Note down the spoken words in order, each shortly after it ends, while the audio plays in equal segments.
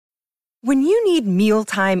When you need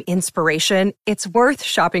mealtime inspiration, it's worth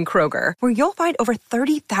shopping Kroger, where you'll find over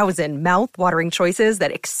 30,000 mouth-watering choices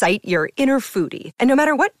that excite your inner foodie. And no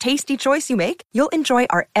matter what tasty choice you make, you'll enjoy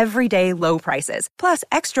our everyday low prices, plus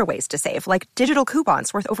extra ways to save, like digital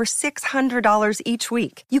coupons worth over $600 each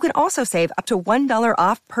week. You can also save up to $1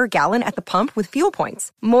 off per gallon at the pump with fuel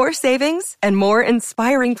points. More savings and more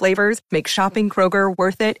inspiring flavors make shopping Kroger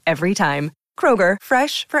worth it every time. Kroger,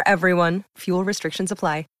 fresh for everyone. Fuel restrictions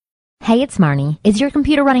apply. Hey, it's Marnie. Is your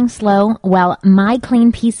computer running slow? Well,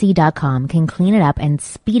 mycleanpc.com can clean it up and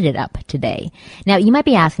speed it up today. Now, you might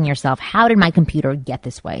be asking yourself, how did my computer get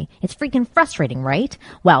this way? It's freaking frustrating, right?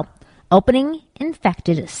 Well, opening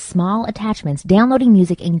infected small attachments, downloading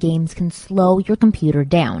music and games can slow your computer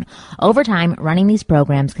down. Over time, running these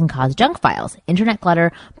programs can cause junk files, internet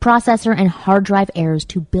clutter, processor, and hard drive errors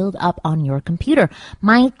to build up on your computer.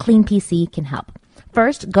 MyCleanPC can help.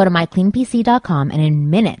 First, go to mycleanpc.com, and in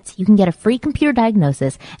minutes, you can get a free computer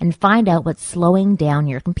diagnosis and find out what's slowing down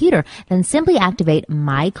your computer. Then simply activate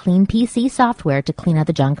MyCleanPC software to clean out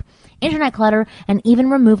the junk, internet clutter, and even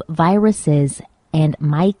remove viruses. And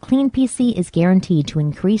MyCleanPC is guaranteed to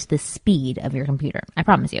increase the speed of your computer. I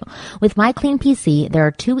promise you. With MyCleanPC, there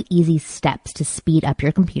are 2 easy steps to speed up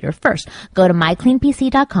your computer. First, go to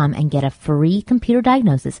mycleanpc.com and get a free computer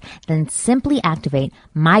diagnosis. Then simply activate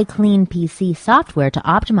MyCleanPC software to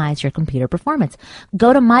optimize your computer performance.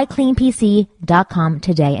 Go to mycleanpc.com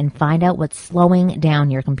today and find out what's slowing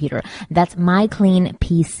down your computer. That's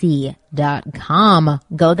mycleanpc.com.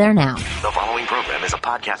 Go there now. The following program is a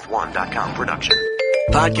PodcastOne.com production.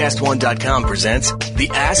 PodcastOne.com presents the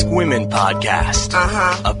Ask Women Podcast.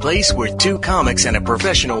 A place where 2 comics and a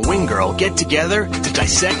professional wing girl get together to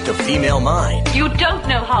dissect the female mind. You don't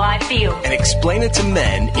know how I feel. And explain it to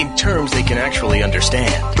men in terms they can actually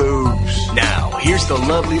understand. Boobs. Now, here's the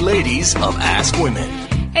lovely ladies of Ask Women.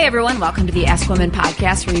 Hey everyone, welcome to the Ask Women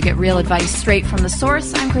podcast, where you get real advice straight from the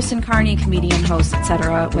source. I'm Kristen Carney, comedian, host,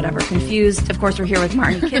 etc., whatever, confused. Of course, we're here with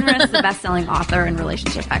Marnie Kinrys, the best-selling author and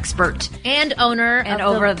relationship expert. And owner and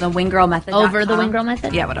over the Winggirl Method. Over the Winggirl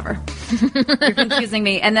Method? Yeah, whatever. You're confusing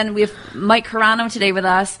me. And then we have Mike Carano today with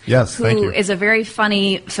us. Yes, thank you. Who is a very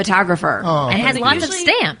funny photographer. Oh, and has lots of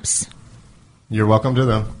stamps. You're welcome to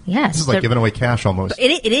them. Yes. This is like giving away cash almost.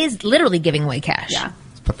 It is literally giving away cash. Yeah.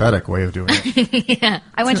 Pathetic way of doing it. Yeah.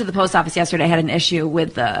 I went to the post office yesterday. I had an issue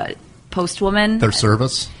with the postwoman. Their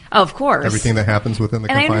service? Oh, of course. Everything that happens within the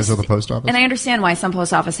confines of the post office? And I understand why some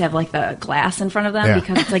post offices have, like, the glass in front of them,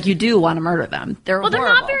 because it's like you do want to murder them. They're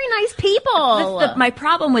not very nice people. My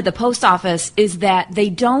problem with the post office is that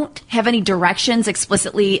they don't have any directions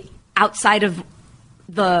explicitly outside of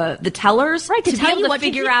the tellers, right, to tell you what to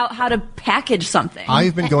figure out how to package something.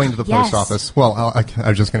 I've been going to the post office. Well, I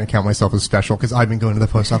was just going to count myself as special because I've been going to the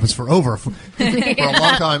post office for a long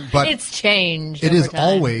time. But it's changed. It is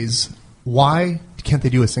always, why can't they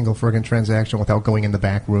do a single friggin' transaction without going in the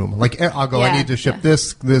back room? Like, I'll go, I need to ship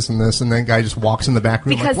this, and this, and then guy just walks in the back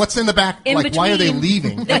room. Like, what's in the back? Like, why are they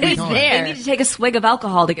leaving every time? They need to take a swig of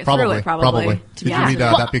alcohol to get through it, probably. Did you read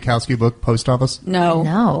that Bukowski book, Post Office?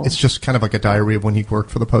 No. It's just kind of like a diary of when he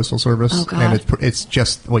worked for the Postal Service. Oh, God. And it's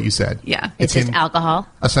just what you said. Yeah. It's just alcohol?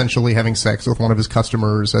 Essentially having sex with one of his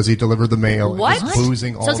customers as he delivered the mail. What? And just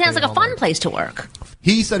boozing all So it sounds day, like a fun place to work.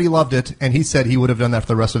 He said he loved it, and he said he would have done that for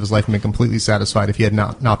the rest of his life and been completely satisfied if he had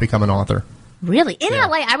not become an author. Really? In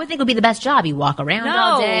LA, I would think it would be the best job. You walk around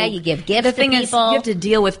all day, you give gifts to people. The thing is, you have to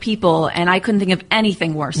deal with people, and I couldn't think of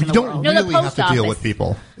anything worse in the world. You don't really have to deal with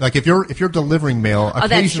people. Like, if you're delivering mail,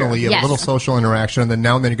 occasionally you have a little social interaction, and then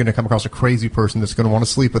now and then you're going to come across a crazy person that's going to want to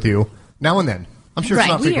sleep with you. Now and then. I'm sure it's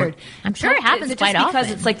not weird. I'm sure it happens quite often.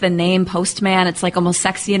 Because it's like the name Postman, it's like almost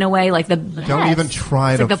sexy in a way. Like Don't even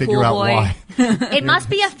try to figure out why. It must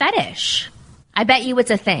be a fetish. I bet you it's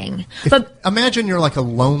a thing. But imagine you're like a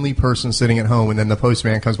lonely person sitting at home, and then the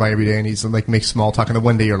postman comes by every day, and he's like makes small talk, and then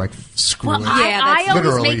one day you're like, screw it. I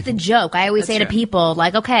always make the joke. I always say to people,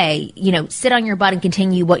 like, okay, sit on your butt and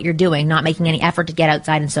continue what you're doing, not making any effort to get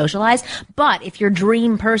outside and socialize. But if your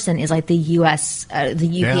dream person is like the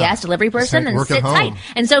UPS delivery person, then sit tight.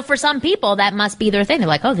 And so for some people, that must be their thing. They're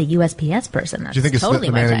like, oh, the USPS person. That's Do you think it's totally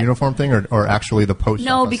the man in uniform thing, or actually the post office?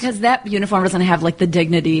 No, because that uniform doesn't have like the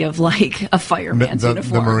dignity of like a fireman's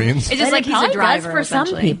uniform. The Marines? It's just like he's a driver for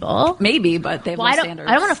some people. Maybe, but they have no standards.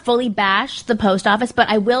 I don't want to fully bash the post office, but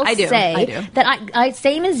I will say that I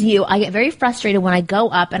same as you, I get very frustrated when I go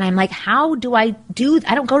up and I'm like, how do I do?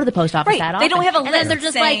 I don't go to the post office that often. They don't have a list. And they're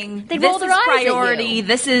just saying, like, they roll their eyes priority. at you.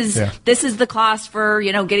 This is the cost for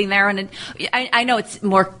getting there. And I know it's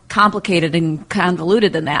more complicated and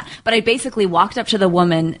convoluted than that, but I basically walked up to the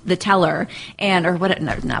woman, the teller, or what?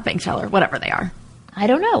 No, not bank teller, whatever they are. I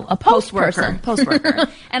don't know. A post worker.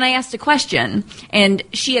 And I asked a question, and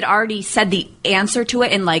she had already said the answer to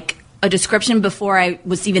it in like a description before I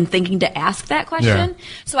was even thinking to ask that question. Yeah.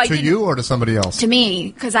 So I to you or to somebody else? To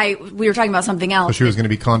me, because we were talking about something else. So she was going to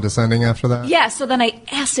be condescending after that? Yeah, so then I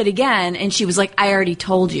asked it again, and she was like, I already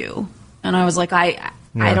told you. And I was like, I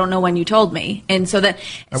don't know when you told me. And so that...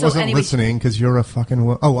 I wasn't listening because you're a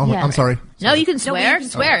fucking... I'm sorry. No, you can swear. You can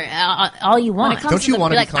swear all you want. Don't you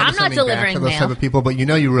want to be like, I'm not delivering back to those type of people? But you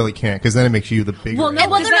know you really can't because then it makes you the bigger... Well, they're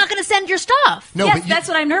not going to send your stuff. No, yes, that's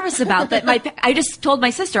what I'm nervous about. That I just told my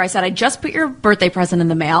sister, I said, I just put your birthday present in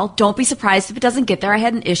the mail. Don't be surprised if it doesn't get there. I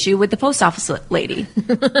had an issue with the post office lady.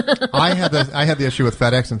 I had the issue with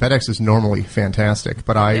FedEx, and FedEx is normally fantastic.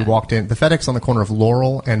 But I walked in... The FedEx on the corner of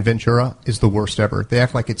Laurel and Ventura is the worst ever. They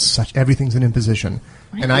act like it's everything's an imposition.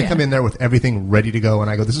 And I come in there with everything ready to go,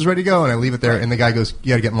 and I go, this is ready to go, and I leave it there, and the guy goes, you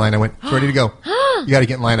got to get in line. I went, it's ready to go. You got to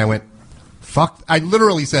get in line. I went, fuck. I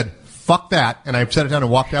literally said, fuck that, and I set it down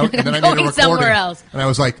and walked out, and then I made a recording. Somewhere else. And I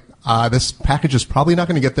was like, this package is probably not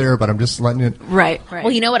going to get there, but I'm just letting it. Right.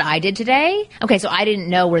 Well, you know what I did today? Okay, so I didn't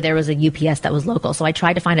know where there was a UPS that was local, so I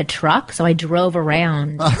tried to find a truck. So I drove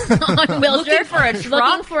around on Wilshire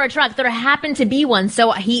looking for a truck. There happened to be one.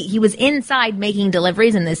 So he was inside making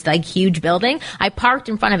deliveries in this like huge building. I parked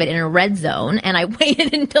in front of it in a red zone, and I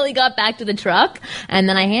waited until he got back to the truck, and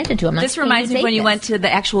then I handed it to him. This reminds me when you went to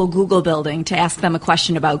the actual Google building to ask them a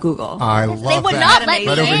question about Google. I love that. They would not let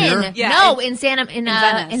me in. Yeah, no, in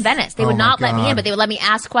Venice. They would not let me in, but they would let me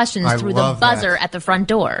ask questions through the buzzer at the front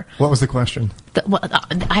door. What was the question?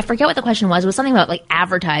 I forget what the question was. It was something about like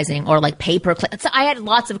advertising or like pay-per-click. So I had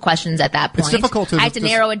lots of questions at that point. It's difficult I had to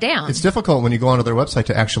narrow it down. It's difficult when you go onto their website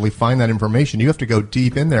to actually find that information. You have to go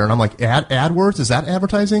deep in there. And I'm like, AdWords? Is that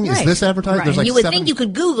advertising? Right. Is this advertising? Right. Like you would think you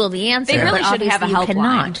could Google the answer. They really should have a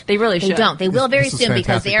helpline. They really should. They don't. They will very soon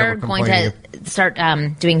because they're going to start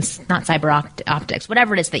doing not cyber optics,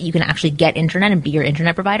 whatever it is that you can actually get internet and be your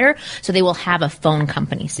internet provider. So they will have a phone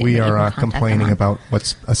company soon. We are complaining about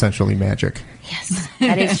what's essentially magic. Yes,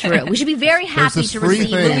 that is true. We should be very happy to receive free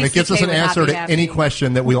thing that gives us an answer to any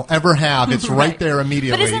question that we'll ever have. It's right there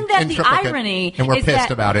immediately. But isn't that the irony? And we're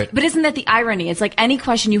pissed about it. But isn't that the irony? It's like any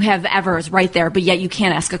question you have ever is right there, but yet you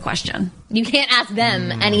can't ask a question. You can't ask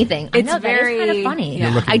them anything. It's kind of funny.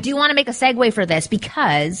 Yeah. I do want to make a segue for this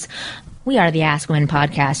because we are the Ask Women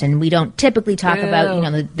podcast, and we don't typically talk about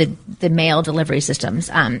the mail delivery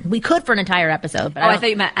systems. We could for an entire episode, but I thought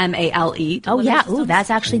you meant MALE. Oh yeah, systems?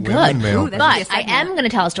 That's actually good. But I am going to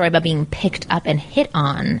tell a story about being picked up and hit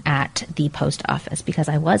on at the post office because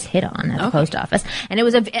I was hit on at the post office, and it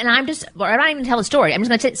was I'm not even tell a story. I'm just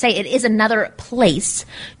going to say it is another place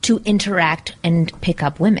to interact and pick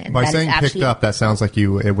up women. By saying picked up, that sounds like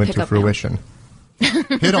it went to fruition.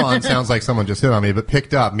 Hit on sounds like someone just hit on me, but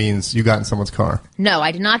picked up means you got in someone's car. No,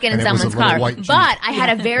 I did not get in someone's car. But I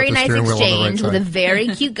had a very nice exchange with a very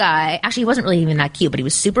cute guy. Actually, he wasn't really even that cute, but he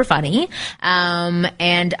was super funny.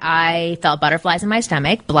 And I felt butterflies in my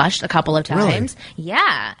stomach, blushed a couple of times. Really?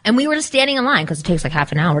 Yeah. And we were just standing in line because it takes like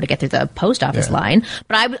half an hour to get through the post office line.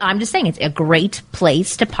 But I'm just saying it's a great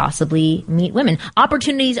place to possibly meet women.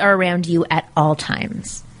 Opportunities are around you at all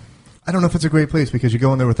times. I don't know if it's a great place because you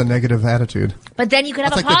go in there with a negative attitude. But then you could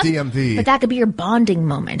have like the DMV. But that could be your bonding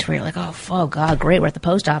moment where you're like, oh God, great, we're at the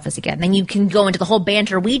post office again. Then you can go into the whole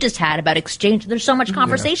banter we just had about exchange. There's so much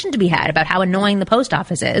conversation to be had about how annoying the post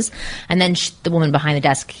office is. And then the woman behind the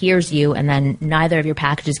desk hears you, and then neither of your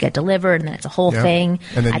packages get delivered, and then it's a whole thing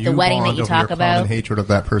at the wedding that you talk about. Common hatred of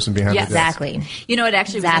that person behind the desk. Exactly. You know what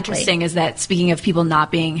actually was interesting is that speaking of people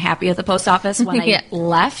not being happy at the post office, when I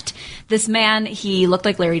left, this man, he looked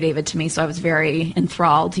like Larry David to me, so I was very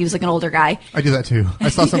enthralled. He was like an older guy. I do that too. I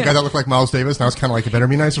saw some guy that looked like Miles Davis, and I was kind of like, it better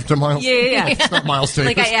be nicer to Miles. Yeah. It's not Miles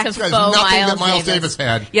Davis. Like I act nothing that Miles Davis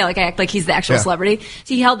had. Yeah, like I act like he's the actual celebrity.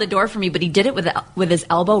 So he held the door for me, but he did it with his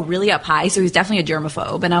elbow really up high, so he's definitely a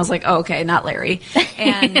germaphobe. And I was like, oh, okay, not Larry.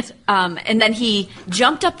 And and then he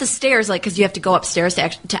jumped up the stairs, like, because you have to go upstairs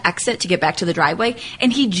to exit to get back to the driveway.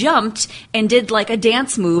 And he jumped and did like a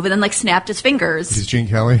dance move and then like snapped his fingers. He's Gene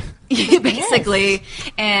Kelly. Basically.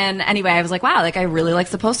 Yes. And anyway, I was like, wow, like I really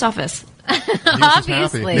likes the post office.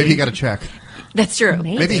 Obviously. Maybe he got a check. That's true.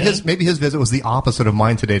 Maybe his visit was the opposite of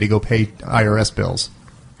mine today to go pay IRS bills.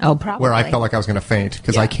 Oh, probably. Where I felt like I was going to faint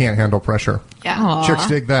because I can't handle pressure. Yeah. Aww. Chicks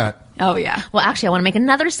dig that. Oh, yeah. Well, actually, I want to make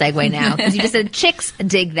another segue now because you just said chicks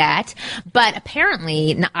dig that. But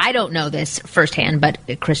apparently, now, I don't know this firsthand, but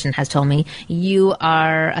Christian has told me, you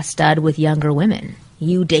are a stud with younger women.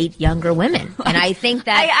 you date younger women, and I think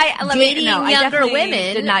that dating younger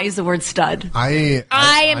women. Did not use the word stud.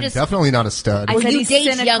 I'm definitely not a stud. I said you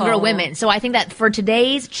date younger women, so I think that for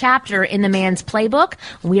today's chapter in the Man's Playbook,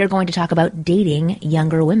 we are going to talk about dating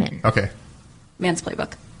younger women. Okay. Man's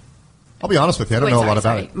Playbook. I'll be honest with you, I don't know a lot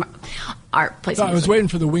about it. Art plays. I was waiting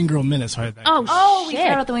for the Wing Girl Minutes. Oh, we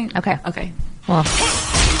forgot about the Wing. Okay. Well.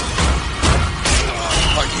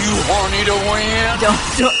 Are you horny to win?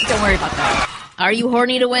 Don't worry about that. Are you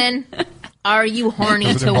horny to win? Are you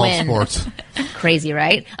horny to win? Sports. Crazy,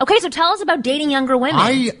 right? Okay, so tell us about dating younger women.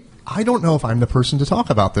 I don't know if I'm the person to talk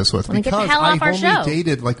about this with because get the hell off our I've only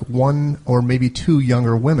dated like one or maybe two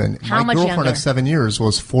younger women. How much girlfriend younger? of 7 years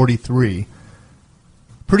was 43.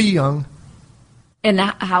 Pretty young. And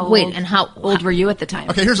how old were you at the time?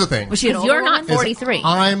 Okay, here's the thing. Was she an older You're not woman? 43.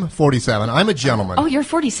 I'm 47. I'm a gentleman. Oh, you're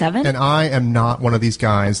 47? And I am not one of these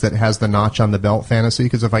guys that has the notch on the belt fantasy,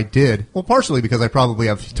 because if I did, well, partially because I probably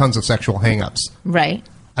have tons of sexual hang-ups. Right.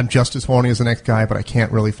 I'm just as horny as the next guy, but I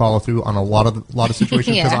can't really follow through on a lot of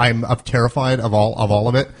situations because I'm terrified of all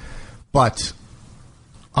of it. But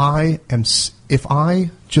if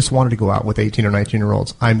I just wanted to go out with 18 or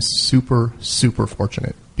 19-year-olds, I'm super, super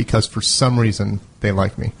fortunate because for some reason they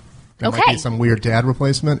like me. It might be some weird dad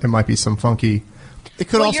replacement. It might be some funky. It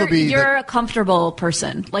could also be you're a comfortable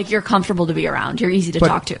person. Like, you're comfortable to be around. You're easy to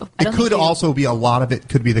talk to. It could also be a lot of it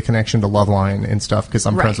could be the connection to Loveline and stuff, because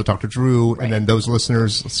I'm friends with Dr. Drew, and then those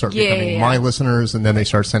listeners start becoming my listeners, and then they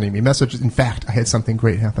start sending me messages. In fact, I had something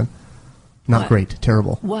great happen. Not great,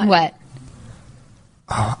 terrible. What?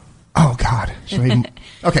 Oh God.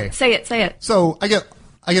 Okay. Say it. So I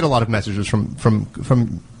get a lot of messages from.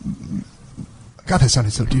 God, that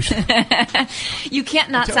sounded so douchey. You can't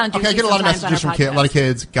not sound douchey. Okay, I get a lot of messages from a lot of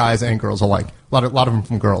kids, guys and girls alike. A lot of them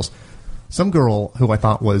from girls. Some girl who I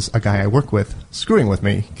thought was a guy I work with screwing with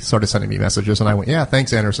me started sending me messages, and I went, "Yeah,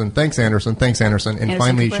 thanks, Anderson. Thanks, Anderson. Thanks, Anderson." And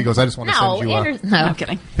finally, she goes, "I just want to send you No, I'm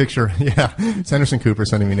kidding. Picture." Yeah, it's Anderson Cooper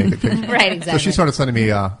sending me naked pictures. Right, exactly. So she started sending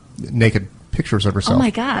me naked pictures of herself. Oh my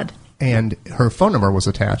God. And her phone number was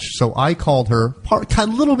attached, so I called her a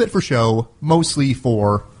little bit for show, mostly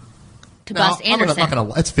for. To bust Anderson.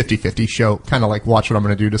 It's 50-50 show, kind of like watch what I'm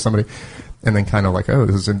going to do to somebody, and then kind of like, oh,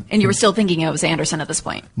 this is. And you were still thinking it was Anderson at this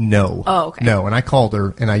point? No. Oh, okay. No, and I called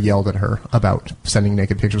her and I yelled at her about sending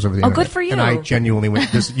naked pictures over the internet. Oh, good for you. And I genuinely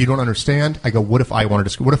went, you don't understand. I go, what if I wanted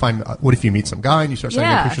to? What if you meet some guy and you start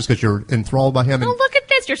sending me pictures because you're enthralled by him? Oh, look at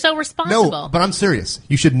this! You're so responsible. No, but I'm serious.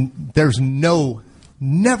 You should.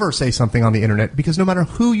 Never say something on the internet, because no matter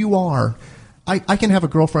who you are. I can have a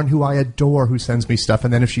girlfriend who I adore who sends me stuff,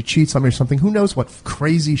 and then if she cheats on me or something, who knows what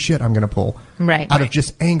crazy shit I'm going to pull out of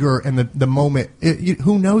just anger and the moment.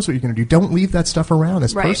 Who knows what you're going to do? Don't leave that stuff around.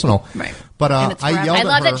 It's personal. Right. But I yelled at her. I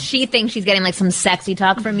love that she thinks she's getting like some sexy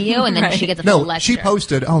talk from you, and then she gets a full lecture. She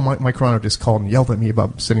posted, my chrono just called and yelled at me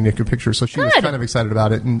about sending naked pictures, so she was kind of excited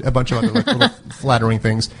about it, and a bunch of other little flattering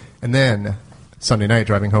things. And then Sunday night,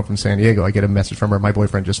 driving home from San Diego, I get a message from her. My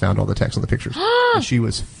boyfriend just found all the texts and the pictures. And she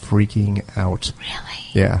was freaking out. Really?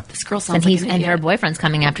 Yeah. This girl sounds like an idiot. And her boyfriend's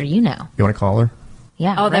coming after you now. You want to call her?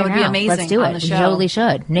 Yeah. Oh, that would be amazing. Let's do it. On the show. We totally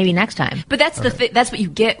should. Maybe next time. But that's that's what you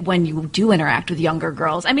get when you do interact with younger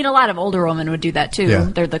girls. I mean, a lot of older women would do that too. Yeah.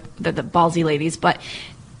 They're the ballsy ladies, but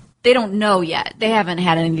they don't know yet. They haven't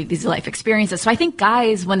had any of these life experiences. So I think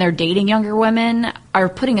guys, when they're dating younger women, are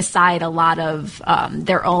putting aside a lot of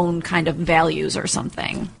their own kind of values or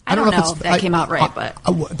something. I don't know if that came out right, but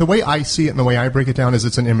the way I see it and the way I break it down is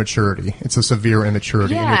it's an immaturity. It's a severe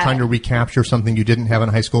immaturity, and you're trying to recapture something you didn't have in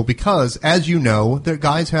high school. Because, as you know, the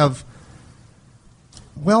guys have.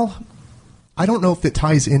 Well, I don't know if it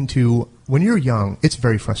ties into. When you're young, it's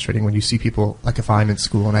very frustrating when you see people, like if I'm in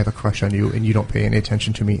school and I have a crush on you and you don't pay any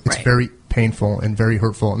attention to me. It's very painful and very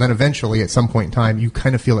hurtful. And then eventually, at some point in time, you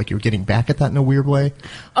kind of feel like you're getting back at that in a weird way.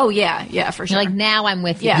 Oh, yeah, for sure. You're like, now I'm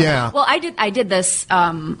with you. Yeah. Well, I did this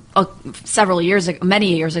several years ago,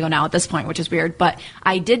 many years ago now at this point, which is weird. But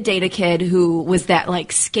I did date a kid who was that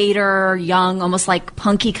like skater, young, almost like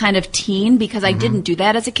punky kind of teen, because I didn't do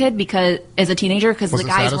that as a kid, as a teenager, because the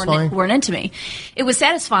guys weren't into me. It was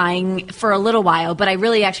satisfying for a little while, but I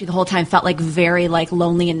really actually the whole time felt like very like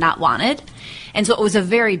lonely and not wanted. And so it was a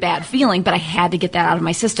very bad feeling, but I had to get that out of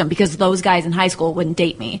my system because those guys in high school wouldn't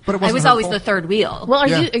date me. But I was always the third wheel. Well, are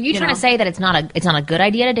you trying to say that it's not a good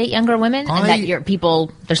idea to date younger women, and that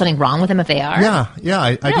there's something wrong with them if they are? Yeah.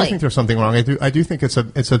 I do think there's something wrong. I do think it's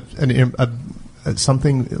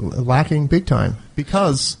something lacking big time,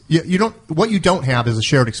 because you don't. What you don't have is a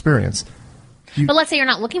shared experience. But let's say you're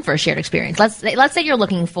not looking for a shared experience. Let's say you're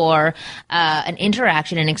looking for an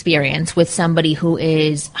interaction and experience with somebody who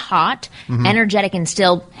is hot, energetic, and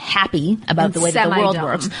still happy about the way that the world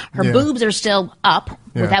works. Her boobs are still up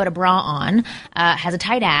without a bra on, has a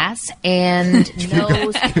tight ass, and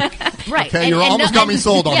knows right. Okay, you're almost got me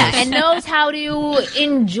sold on this. And knows how to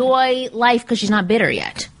enjoy life because she's not bitter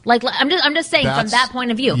yet. Like I'm just saying from that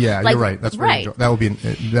point of view. Yeah, like, you're right. That's right. That would be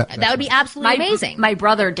that would be absolutely amazing. My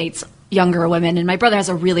brother dates younger women, and my brother has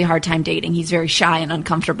a really hard time dating. He's very shy and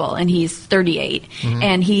uncomfortable, and he's 38,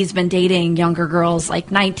 and he's been dating younger girls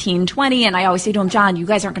like 19, 20, and I always say to him, John, you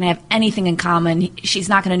guys aren't going to have anything in common. She's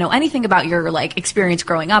not going to know anything about your like experience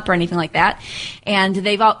growing up or anything like that, and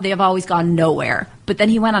they have always gone nowhere. But then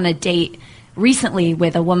he went on a date recently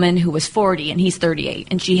with a woman who was 40 and he's 38,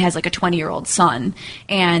 and she has like a 20-year-old son,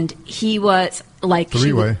 and he was like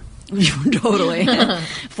three-way. Totally.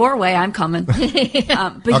 4-way, I'm coming. But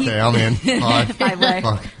okay, I'm in. 5-way.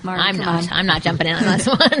 I'm not jumping in on this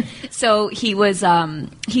one. So he was,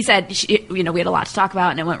 he said, we had a lot to talk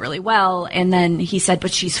about and it went really well. And then he said,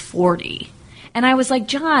 but she's 40. And I was like,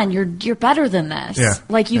 John, you're better than this. Yeah.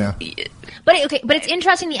 Like you. Yeah. But it's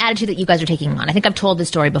interesting the attitude that you guys are taking on. I think I've told this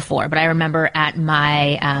story before, but I remember at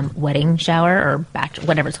my wedding shower or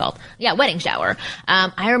whatever it's called. Yeah, wedding shower.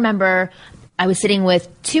 I remember I was sitting with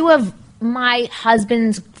two of my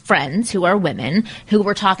husband's friends who are women who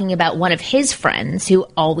were talking about one of his friends who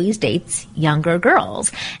always dates younger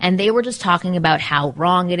girls. And they were just talking about how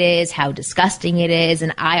wrong it is, how disgusting it is.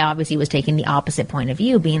 And I obviously was taking the opposite point of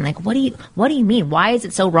view, being like, what do you mean? Why is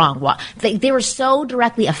it so wrong? They were so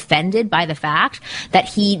directly offended by the fact that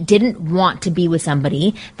he didn't want to be with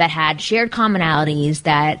somebody that had shared commonalities,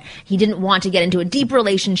 that he didn't want to get into a deep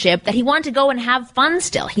relationship, that he wanted to go and have fun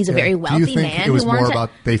still. He's a very wealthy man. Do you think it was more about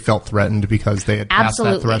they felt threatened because they had passed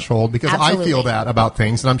that threshold? Because I feel that about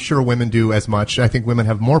things, and I'm sure women do as much. I think women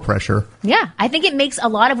have more pressure. Yeah. I think it makes a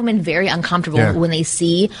lot of women very uncomfortable when they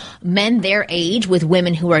see men their age with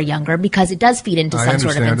women who are younger, because it does feed into some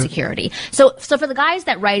sort of insecurity. So for the guys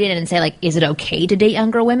that write in and say, like, is it okay to date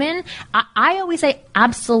younger women? I always say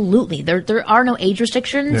absolutely. There are no age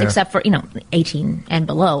restrictions except for, 18 and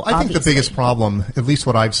below. I think the biggest problem, at least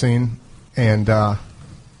what I've seen, and let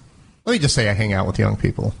me just say I hang out with young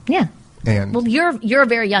people. Yeah. And well, you're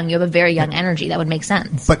very young. You have a very young energy. That would make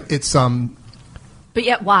sense. But it's but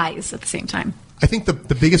yet wise at the same time. I think the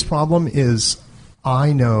biggest problem is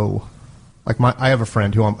I know, like I have a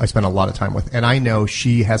friend who I spend a lot of time with, and I know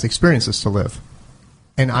she has experiences to live,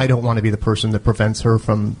 and I don't want to be the person that prevents her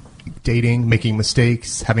from dating, making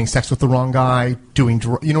mistakes, having sex with the wrong guy, doing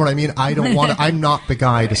you know what I mean? I don't want to. I'm not the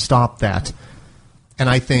guy to stop that. And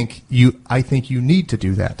I think you need to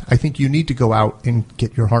do that. I think you need to go out and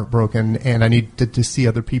get your heart broken, and I need to see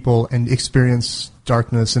other people and experience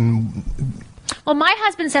darkness. And well, my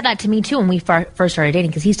husband said that to me too when we first started dating,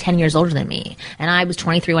 because he's 10 years older than me, and I was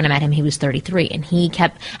 23 when I met him. He was 33, and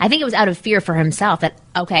I think it was out of fear for himself that,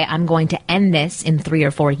 okay, I'm going to end this in 3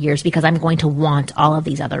 or 4 years because I'm going to want all of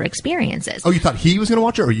these other experiences. Oh, you thought he was going to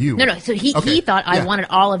watch it, or you? No. So he thought I wanted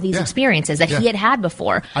all of these experiences that he had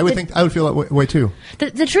before. I would feel that way too.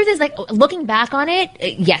 The truth is, like, looking back on it,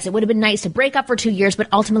 yes, it would have been nice to break up for 2 years, but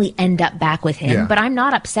ultimately end up back with him. Yeah. But I'm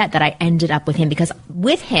not upset that I ended up with him, because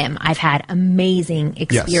with him, I've had amazing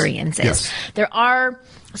experiences. Yes. There are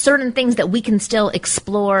certain things that we can still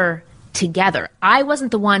explore together. I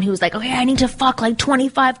wasn't the one who was like, okay, I need to fuck like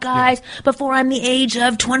 25 guys before I'm the age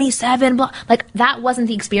of 27. Blah. Like, that wasn't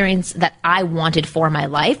the experience that I wanted for my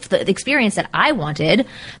life. The experience that I wanted,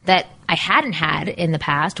 that I hadn't had in the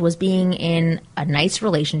past, was being in a nice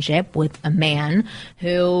relationship with a man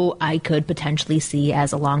who I could potentially see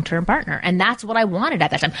as a long-term partner. And that's what I wanted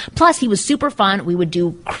at that time. Plus, he was super fun. We would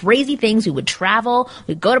do crazy things. We would travel.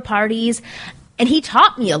 We'd go to parties. And he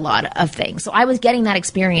taught me a lot of things. So I was getting that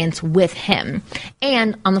experience with him.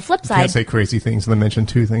 And on the flip side... You can't say crazy things and then mention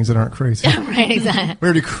two things that aren't crazy. Right, exactly.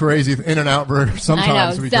 We do crazy In-N-Out Burger.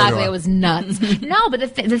 Sometimes I know, exactly. It was nuts. No, but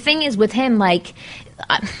the thing is with him, like...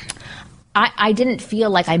 I didn't feel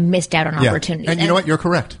like I missed out on opportunities. And you know what? You're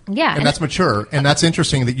correct. Yeah. And that's mature. And that's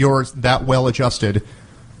interesting that you're that well-adjusted.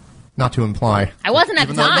 Not to imply. I wasn't at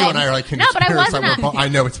the time. You and I are like, no, but I wasn't. I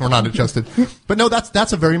know we're not adjusted. But no,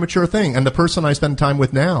 that's a very mature thing. And the person I spend time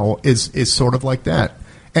with now is sort of like that.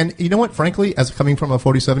 And you know what? Frankly, as coming from a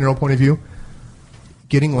 47-year-old point of view,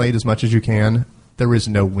 getting laid as much as you can, there is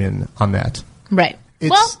no win on that. Right.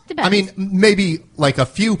 Well, depends. I mean, maybe like a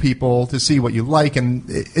few people to see what you like, and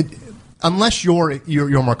unless you're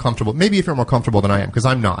more comfortable. Maybe if you're more comfortable than I am, because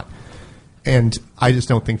I'm not. And I just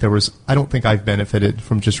don't think I don't think I've benefited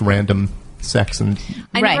from just random sex. And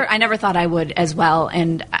I never thought I would as well.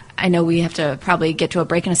 And I know we have to probably get to a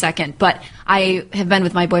break in a second, but I have been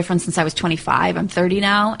with my boyfriend since I was 25. I'm 30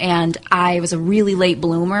 now, and I was a really late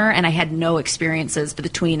bloomer, and I had no experiences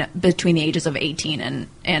between the ages of 18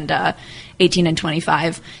 and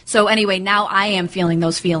 25. So anyway, now I am feeling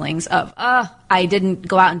those feelings of, I didn't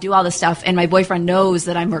go out and do all this stuff, and my boyfriend knows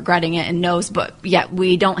that I'm regretting it and knows, but yet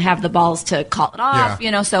we don't have the balls to call it off,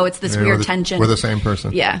 so it's this weird tension. We're the same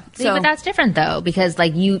person. Yeah. See, but that's different, though, because,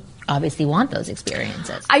 like, you obviously want those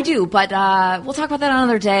experiences. I do, but we'll talk about that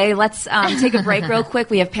another day. Let's take a break real quick.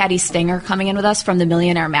 We have Patty Stanger coming in with us from the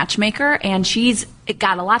Millionaire Matchmaker, and she's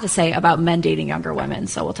got a lot to say about men dating younger women,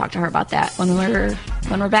 so we'll talk to her about that when we're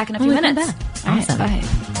back in a few minutes. Awesome. All right,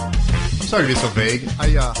 bye. I'm sorry to be so vague.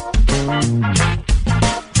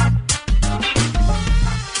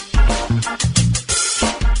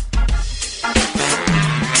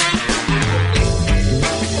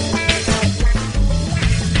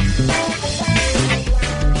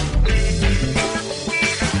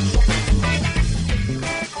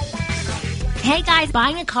 Hey guys,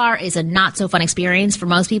 buying a car is a not so fun experience for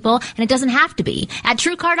most people, and it doesn't have to be. At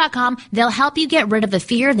TrueCar.com, they'll help you get rid of the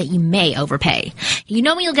fear that you may overpay. You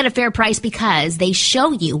know you'll get a fair price because they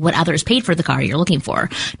show you what others paid for the car you're looking for.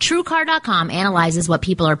 TrueCar.com analyzes what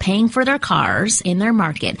people are paying for their cars in their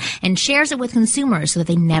market and shares it with consumers so that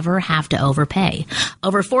they never have to overpay.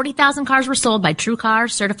 Over 40,000 cars were sold by TrueCar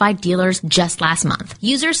certified dealers just last month.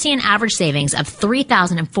 Users see an average savings of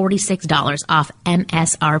 $3,046 off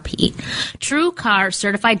MSRP. TrueCar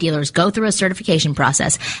certified dealers go through a certification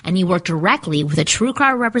process, and you work directly with a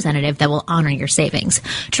TrueCar representative that will honor your savings.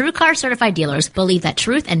 TrueCar certified dealers believe that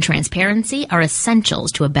truth and transparency are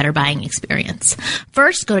essentials to a better buying experience.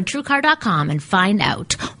 First, go to TrueCar.com and find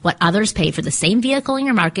out what others pay for the same vehicle in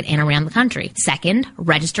your market and around the country. Second,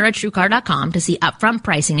 register at TrueCar.com to see upfront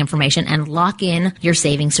pricing information and lock in your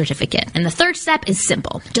savings certificate. And the third step is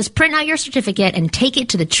simple. Just print out your certificate and take it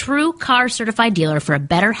to the TrueCar certified dealer for a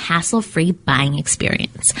better hassle-free buying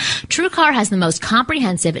experience. TrueCar has the most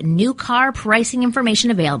comprehensive new car pricing information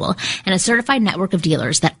available and a certified network of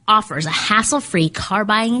dealers that offers a hassle-free car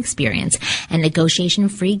buying experience and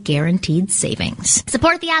negotiation-free guaranteed savings.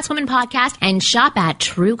 Support the Ask Women podcast and shop at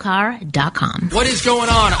TrueCar.com. What is going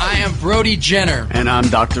on? I am Brody Jenner. And I'm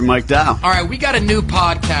Dr. Mike Dow. All right, we got a new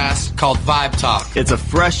podcast called Vibe Talk. It's a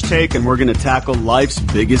fresh take, and we're going to tackle life's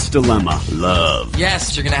biggest dilemma, love.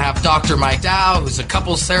 Yes, you're going to have Dr. Mike Dow, who's a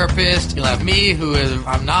couples therapist. You'll have me,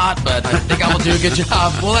 I'm not, but I think I will do a good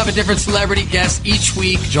job. We'll have a different celebrity guest each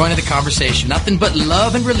week joining the conversation. Nothing but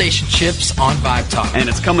love and relationships on Vibe Talk. And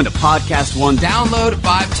it's coming to Podcast One. Download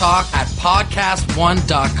Vibe Talk at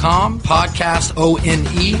podcastone.com,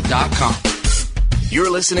 podcastone.com. You're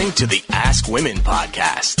listening to the Ask Women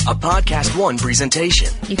podcast, a Podcast One presentation.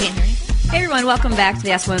 You can't hear me? Hey everyone, welcome back to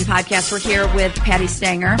the Ask Women podcast. We're here with Patty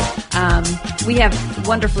Stanger. We have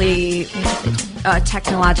wonderfully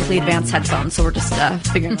technologically advanced headphones, so we're just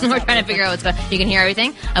figuring this out. We're trying to figure out what's going on. You can hear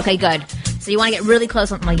everything? Okay, good. So you want to get really close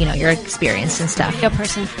on, your experience and stuff. Your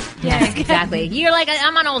person. Yes, exactly. You're like,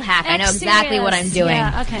 I'm an old hack. I know exactly what I'm doing.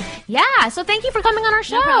 Yeah, okay. Yeah, so thank you for coming on our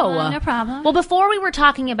show. No problem. Well, before we were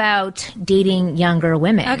talking about dating younger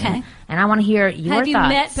women. Okay. And I want to hear your thoughts. Have you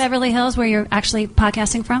met Beverly Hills, where you're actually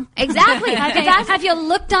podcasting from? Exactly. Have you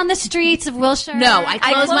looked on the streets of Wilshire? No, I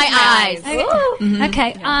closed my eyes. Okay. Mm-hmm.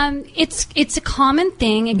 Okay. It's a common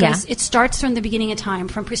thing. It starts from the beginning of time,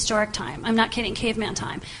 from prehistoric time. I'm not kidding, caveman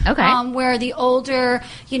time. Okay. Where the older,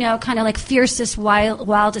 kind of like fiercest,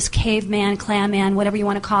 wildest caveman, clan man, whatever you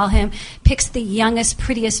want to call him, picks the youngest,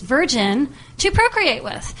 prettiest virgin to procreate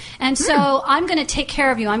with. And so I'm going to take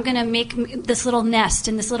care of you. I'm going to make this little nest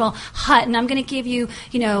in this little hut, and I'm going to give you,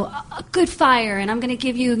 a good fire, and I'm going to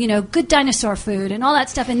give you, good dinosaur food and all that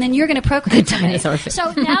stuff, and then you're going to procreate. Good dinosaur food.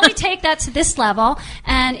 So now we take that to this level,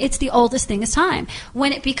 and it's the oldest thing is time.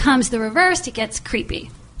 When it becomes the reverse, it gets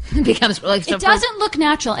creepy. It becomes like it doesn't look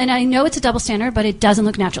natural, and I know it's a double standard, but it doesn't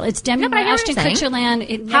look natural. It's Demi Moore, Ashton Kutcher land.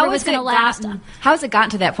 It never was going to last. How has it gotten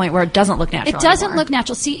to that point where it doesn't look natural? It doesn't look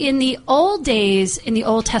natural. See, in the old days, in the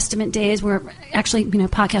Old Testament days, we're actually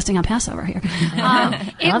podcasting on Passover here.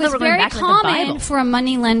 It was very common for a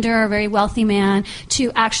moneylender or a very wealthy man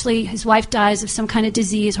to actually, his wife dies of some kind of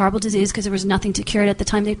disease, horrible disease, because there was nothing to cure it at the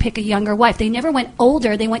time. They'd pick a younger wife. They never went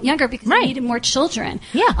older. They went younger because they needed more children.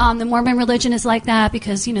 Yeah. The Mormon religion is like that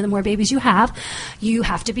because, the more babies you have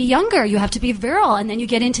to be younger, you have to be virile, and then you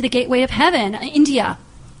get into the gateway of heaven, India.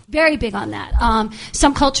 Very big on that.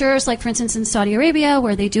 Some cultures, like for instance in Saudi Arabia,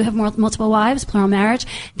 where they do have multiple wives, plural marriage,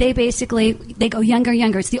 they go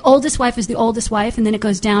younger. It's the oldest wife is the oldest wife, and then it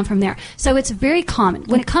goes down from there. So it's very common.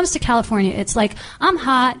 When it comes to California, it's like, I'm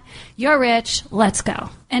hot, you're rich, let's go.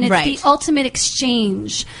 And it's the ultimate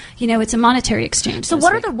exchange. It's a monetary exchange. So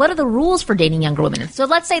what are the rules for dating younger women? So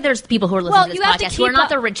let's say there's people who are listening to this podcast who are not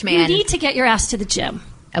the rich man. You need to get your ass to the gym.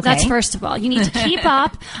 Okay. That's first of all. You need to keep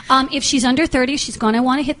up. If she's under 30, she's going to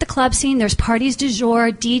want to hit the club scene. There's parties du jour,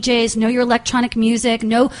 DJs, know your electronic music,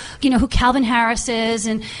 know who Calvin Harris is,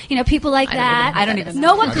 and people like that. I don't even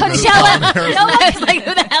know what Coachella. Like,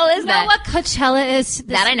 who the hell is that? Know what Coachella is.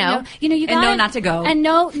 That I know. You gotta know not to go. And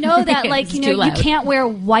know that you can't wear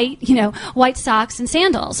white socks and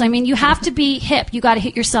sandals. I mean, you have to be hip. You got to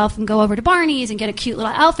hit yourself and go over to Barney's and get a cute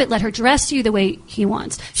little outfit. Let her dress you the way he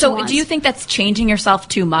wants. So do you think that's changing yourself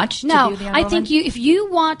too much? No, I think if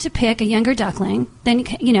you want to pick a younger duckling, then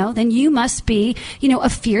you must be a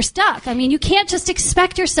fierce duck. I mean, you can't just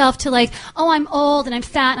expect yourself to I'm old and I'm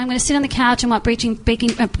fat and I'm going to sit on the couch and watch Breaking Bad.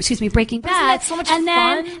 Isn't that so much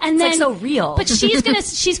fun? It's like so real. But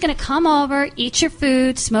she's gonna come over, eat your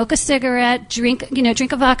food, smoke a cigarette, drink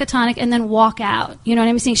a vodka tonic, and then walk out. You know what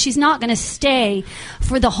I'm saying? She's not going to stay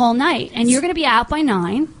for the whole night, and you're going to be out by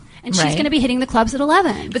 9. And she's going to be hitting the clubs at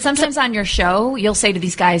 11. But sometimes on your show, you'll say to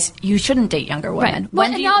these guys, you shouldn't date younger women.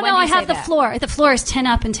 Right. I have the floor. The floor is 10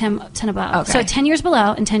 up and 10 above. Okay. So 10 years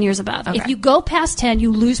below and 10 years above. Okay. If you go past 10,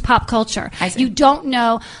 you lose pop culture. I see. You don't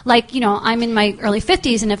know, I'm in my early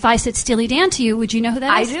 50s, and if I said Steely Dan to you, would you know who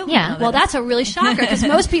that is? I do. Yeah. Well, that's a really shocker, because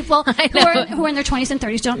most people who are in their 20s and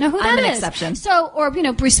 30s don't know who that is. I'm an exception. So, or,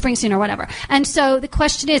 Bruce Springsteen or whatever. And so the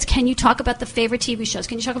question is, can you talk about the favorite TV shows?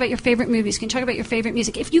 Can you talk about your favorite movies? Can you talk about your favorite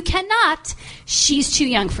music? If you cannot, she's too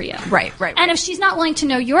young for you. Right. And if she's not willing to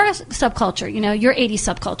know your subculture, your 80s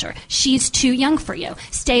subculture, she's too young for you.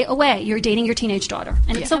 Stay away. You're dating your teenage daughter.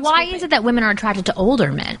 And so why is it that women are attracted to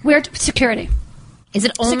older men? We're security. Is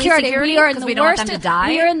it only security? We are in the we don't worst. want them to die?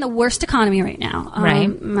 We are in the worst economy right now. Right.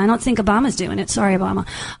 I don't think Obama's doing it. Sorry, Obama.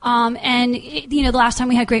 The last time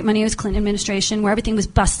we had great money was Clinton administration, where everything was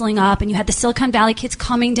bustling up, and you had the Silicon Valley kids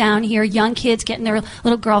coming down here, young kids getting their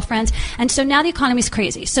little girlfriends, and so now the economy's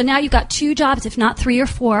crazy. So now you've got 2 jobs, if not 3 or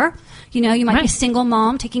 4. You might be a single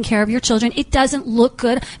mom taking care of your children. It doesn't look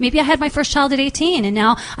good. Maybe I had my first child at 18, and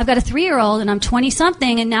now I've got a 3-year-old, and I'm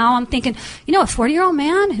 20-something, and now I'm thinking, a 40-year-old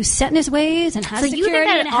man who's set in his ways and has security. So you think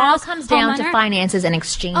that it all comes down to finances and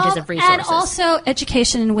exchanges of resources? And also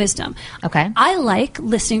education and wisdom. Okay. I like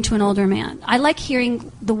listening to an older man. I like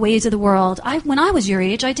hearing the ways of the world. When I was your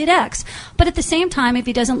age, I did X. But at the same time, if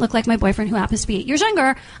he doesn't look like my boyfriend who happens to be 8 years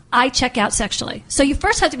younger, I check out sexually. So you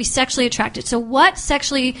first have to be sexually attracted. So what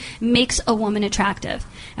sexually makes a woman attractive?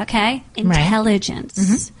 Okay? Intelligence. Right.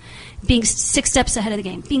 Mm-hmm. Being 6 steps ahead of the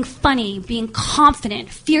game. Being funny. Being confident.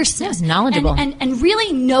 Fierceness. Knowledgeable. And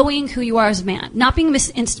really knowing who you are as a man. Not being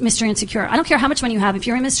Mr. Insecure. I don't care how much money you have. If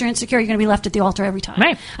you're a Mr. Insecure, you're going to be left at the altar every time.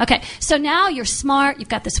 Right. Okay. So now you're smart. You've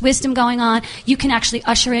got this wisdom going on. You can actually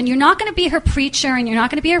usher in. You're not going to be her preacher and you're not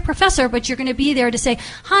going to be her professor, but you're going to be there to say,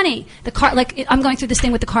 honey, the car, I'm going through this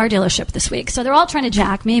thing with the car dealership this week. So they're all trying to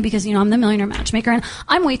jack me because, I'm the millionaire matchmaker, and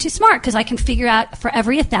I'm way too smart because I can figure out for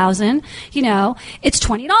every 1,000, it's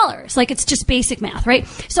 $20. It's just basic math, right?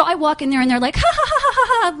 So I walk in there and they're like, ha ha ha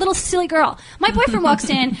ha ha, little silly girl. My boyfriend walks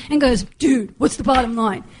in and goes, dude, what's the bottom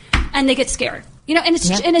line? And they get scared. And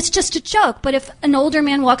it's just a joke. But if an older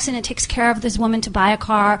man walks in and takes care of this woman to buy a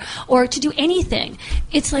car or to do anything,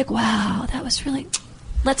 it's like, wow, that was really...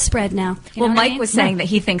 Let's spread now. Well, Mike was saying that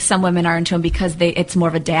he thinks some women are into him because it's more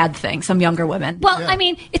of a dad thing, some younger women. Well,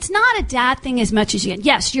 it's not a dad thing as much as you get.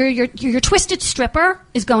 Yes, your twisted stripper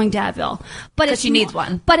is going dadville. But she needs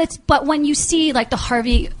one. But when you see the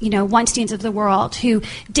Harvey, Weinsteins of the world who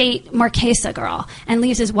date Marquesa girl and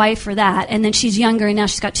leaves his wife for that, and then she's younger and now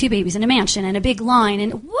she's got 2 babies and a mansion and a big line,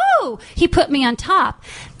 and woo, he put me on top.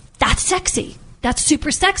 That's sexy. That's super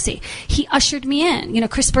sexy. He ushered me in.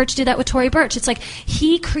 Chris Birch did that with Tory Burch. It's like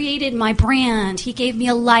he created my brand. He gave me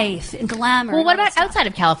a life and glamour. Well, what about outside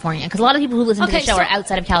of California? Because a lot of people who listen to the show are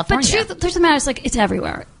outside of California. But truth of the matter is, it's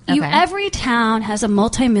everywhere. Okay. Every town has a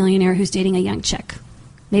multimillionaire who's dating a young chick.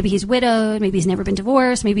 Maybe he's widowed. Maybe he's never been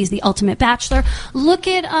divorced. Maybe he's the ultimate bachelor. Look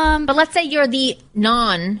at... But let's say you're the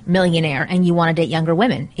non-millionaire and you want to date younger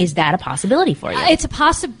women. Is that a possibility for you? It's a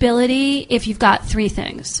possibility if you've got 3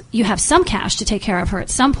 things. You have some cash to take care of her at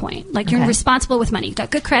some point. You're responsible with money. You've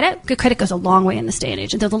got good credit. Good credit goes a long way in this day and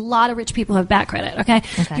age. There's a lot of rich people who have bad credit, okay?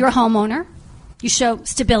 You're a homeowner. You show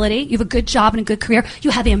stability. You have a good job and a good career. You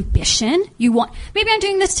have ambition. Maybe I'm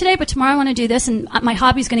doing this today, but tomorrow I want to do this, and my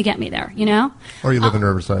hobby's going to get me there, Or you live in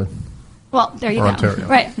Riverside. Well, there you go. Ontario.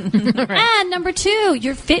 Right. And number 2,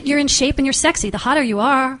 you're fit, you're in shape, and you're sexy. The hotter you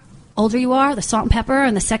are, older you are, the salt and pepper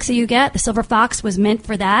and the sexy you get, the Silver Fox was meant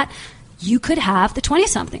for that. You could have the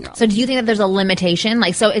 20-something girl. So do you think that there's a limitation?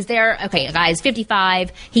 Like, so is there, okay, a guy's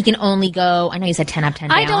 55, he can only go, I know you said 10 up, 10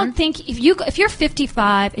 down. I don't think, if you're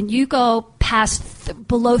 55 and you go past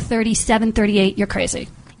below 37, 38, you're crazy.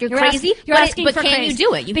 You're crazy? You're asking but for can crazy. you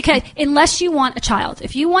do it? Because unless you want a child.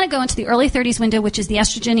 If you want to go into the early 30s window, which is the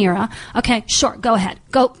estrogen era, okay, sure, go ahead.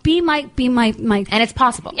 Go be my And it's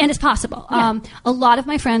possible. And it's possible. Yeah. A lot of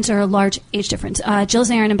my friends are a large age difference. Jill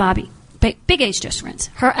Zarin and Bobby. Big age difference.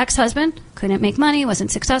 Her ex-husband couldn't make money, wasn't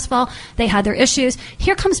successful. They had their issues.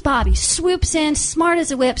 Here comes Bobby, swoops in, smart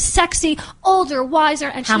as a whip, sexy, older, wiser,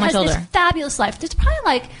 and she has this fabulous life. It's probably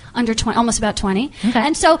like under 20, almost about 20. Okay.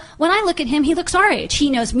 And so when I look at him, he looks our age. He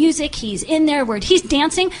knows music. He's in there where he's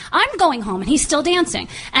dancing. I'm going home and he's still dancing.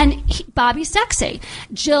 And Bobby's sexy.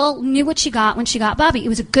 Jill knew what she got when she got Bobby. He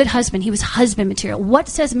was a good husband. He was husband material. What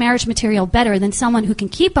says marriage material better than someone who can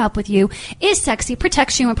keep up with you, is sexy,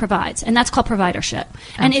 protects you, and provides? And that's called providership.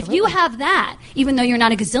 And if you have that, even though you're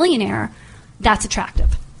not a gazillionaire, that's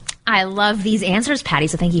attractive. I love these answers, Patty,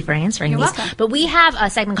 so thank you for answering You're these. welcome. But we have a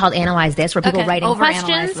segment called Analyze This, where people write in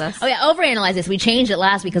questions. This. Oh, yeah, overanalyze this. We changed it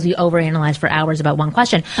last because we overanalyzed for hours about one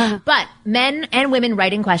question. But men and women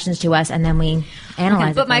write in questions to us, and then we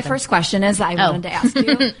analyze it. But my first question is, I wanted to ask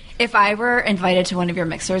you, if I were invited to one of your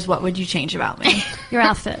mixers, what would you change about me? Your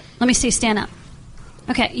outfit. Let me see. Stand up.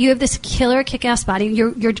 Okay, you have this killer kick-ass body.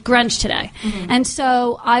 You're grunge today. Mm-hmm. And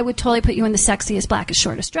so I would totally put you in the sexiest, blackest,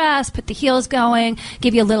 shortest dress, put the heels going,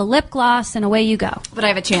 give you a little lip gloss, and away you go. Would I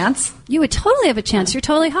have a chance? You would totally have a chance. You're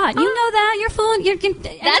totally hot. You know that. You're full.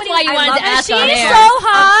 That's why you wanted to ask She's on air. so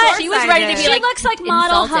hot. She was ready to be She like looks like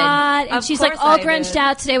model insulted. hot. And Of she's like course all I grunged did.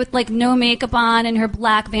 out today with like no makeup on and her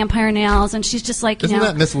black vampire nails. And she's just like, Isn't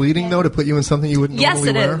that misleading, though, to put you in something you wouldn't Yes, normally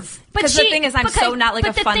it wear? is. Because the thing is, I'm so not like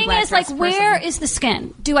a fun black But the thing is, like, dress where person. is the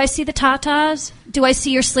skin? Do I see the tatas? Do I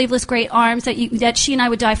see your sleeveless great arms that she and I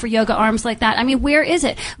would die for yoga arms like that? I mean, where is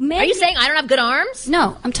it? Are you saying I don't have good arms?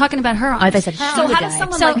 No, I'm talking about her arms. I said So how does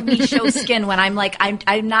someone like me show skin when I'm like,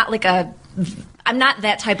 I'm not like I'm not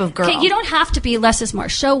that type of girl. Okay, you don't have to be less is more.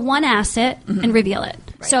 Show one asset and reveal it.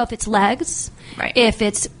 Right. So if it's legs, right. If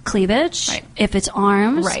it's cleavage, right. If it's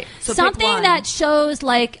arms, right. So something that shows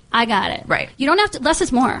like I got it. Right. You don't have to. Less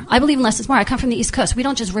is more. I believe in less is more. I come from the East Coast. We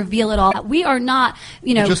don't just reveal it all. We are not,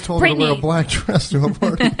 You just told her to wear a black dress to a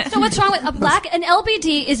party. So what's wrong with a black? An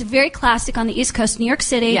LBD is very classic on the East Coast, New York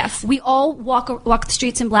City. Yes. We all walk the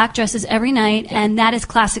streets in black dresses every night, and that is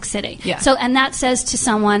classic city. Yeah. So and that says to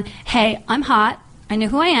someone, "Hey, I'm hot. I know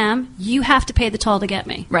who I am. You have to pay the toll to get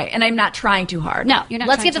me." Right, and I'm not trying too hard. No, you're not.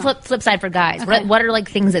 Let's trying get the to. flip side for guys. Okay. What are like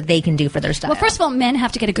things that they can do for their style? Well, first of all, men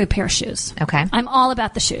have to get a good pair of shoes. Okay. I'm all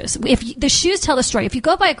about the shoes. The shoes tell the story. If you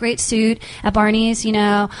go buy a great suit at Barney's, and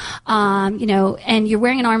you're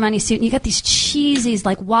wearing an Armani suit and you got these cheesies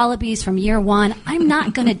like Wallabies from year one, I'm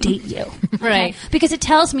not going to date you. Okay? Right. Because it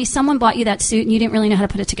tells me someone bought you that suit and you didn't really know how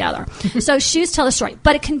to put it together. So shoes tell the story.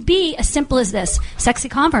 But it can be as simple as this. Sexy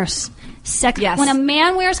Converse. Yes. When a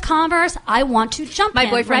man wears Converse, I want to jump My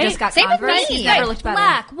in, boyfriend right? just got Same with Converse. me. He's never Right. looked better.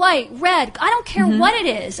 Black, white, red. I don't care what it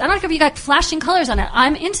is. I don't care if you got flashing colors on it.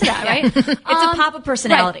 I'm into that, right? It's a pop of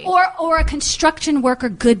personality. Right. Or a construction worker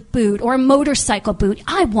good boot or a motorcycle boot.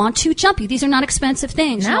 I want to jump you. These are not expensive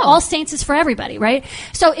things. No. All Saints is for everybody, right?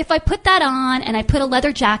 So if I put that on and I put a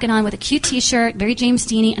leather jacket on with a cute T-shirt, very James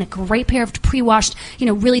Deany, and a great pair of pre-washed,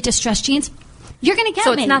 really distressed jeans, you're going to get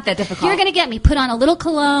me. So it's not that difficult. You're going to get me. Put on a little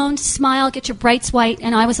cologne, smile, get your brights white.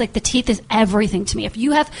 And I was like, the teeth is everything to me. If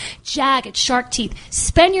you have jagged, shark teeth,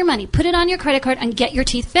 spend your money, put it on your credit card, and get your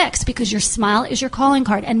teeth fixed because your smile is your calling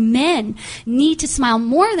card. And men need to smile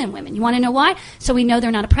more than women. You want to know why? So we know they're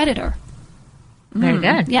not a predator. Very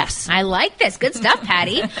good. Yes. I like this. Good stuff,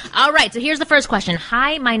 Patty. All right, so here's the first question.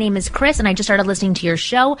 Hi, my name is Chris, and I just started listening to your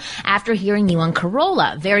show after hearing you on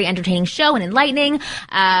Corolla. Very entertaining show and enlightening.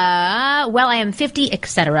 Well, I am 50,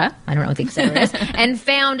 etc. I don't know what the etc. is. And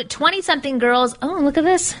found 20-something girls. Oh, look at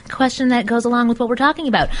this question that goes along with what we're talking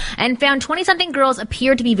about. And found 20-something girls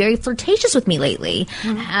appear to be very flirtatious with me lately.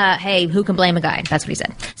 Hey, who can blame a guy? That's what he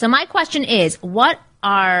said. So my question is, what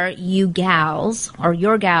are you gals, or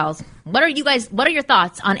your gals, what are your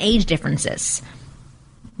thoughts on age differences?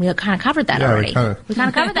 We kind of covered that already. We kind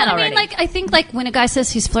of covered that already. I think when a guy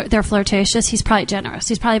says they're flirtatious, he's probably generous.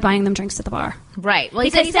 He's probably buying them drinks at the bar. Right. Well, he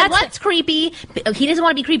said what's creepy? He doesn't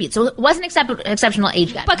want to be creepy. So it wasn't exceptional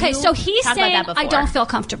age gap. Okay, so he's saying, I don't feel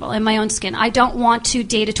comfortable in my own skin. I don't want to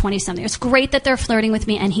date a 20-something. It's great that they're flirting with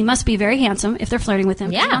me, and he must be very handsome if they're flirting with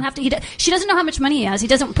him. Yeah. Don't have to, she doesn't know how much money he has. He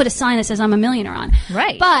doesn't put a sign that says, I'm a millionaire on.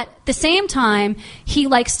 Right. But at the same time, he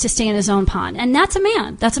likes to stay in his own pond. And that's a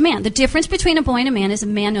man. That's a man. The difference between a boy and a man is a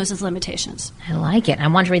man knows his limitations. I like it. I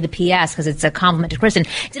want to read the PS because it's a compliment to Kristen.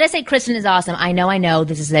 Did I say Kristen is awesome? I know.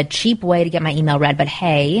 This is a cheap way to get my email read, but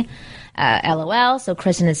hey, LOL. So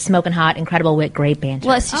Kristen is smoking hot, incredible wit, great banter.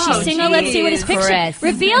 Well, she's single. Let's see what his picture. Chris.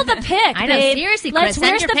 Reveal the pic. I know. Babe. Seriously, Chris,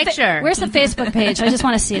 send your picture. Where's the Facebook page? I just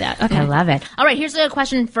want to see that. Okay. I love it. All right, here's a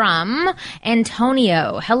question from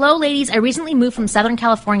Antonio. Hello, ladies. I recently moved from Southern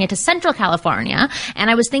California to Central California,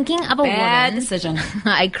 and I was thinking of a Bad woman decision.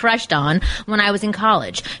 I crushed on when I was in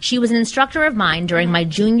college. She was an instructor of mine during my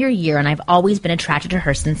junior year, and I've always been attracted to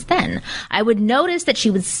her since then. I would notice that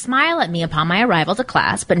she would smile at me upon my arrival to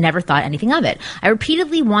class, but never thought anything of it. I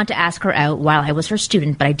repeatedly want to ask her out while I was her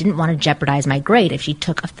student, but I didn't want to jeopardize my grade if she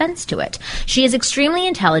took offense to it. She is extremely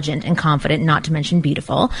intelligent and confident, not to mention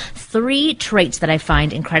beautiful. 3 traits that I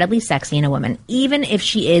find incredibly sexy in a woman, even if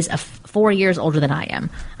she is 4 years older than I am.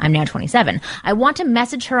 I'm now 27. I want to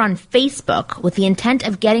message her on Facebook with the intent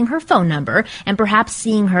of getting her phone number and perhaps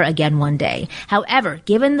seeing her again one day. However,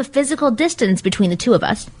 given the physical distance between the two of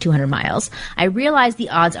us, 200 miles, I realize the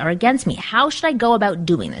odds are against me. How should I go about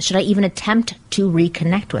doing this? Should I even attempt to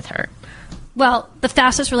reconnect with her? Well, the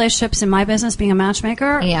fastest relationships in my business, being a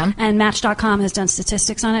matchmaker, and Match.com has done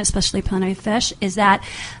statistics on it, especially Plenty of Fish, is that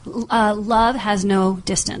love has no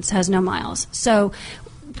distance, has no miles. So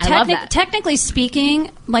technically speaking,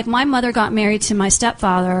 like my mother got married to my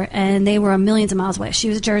stepfather and they were millions of miles away. She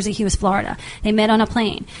was Jersey, he was Florida. They met on a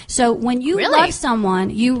plane. So when you love someone,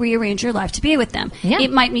 you rearrange your life to be with them. Yeah.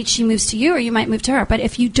 It might mean she moves to you or you might move to her. But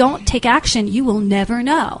if you don't take action, you will never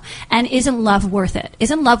know. And isn't love worth it?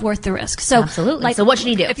 Isn't love worth the risk? So absolutely. So what should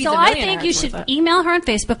he do? So I think you should email her on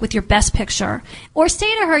Facebook with your best picture, or say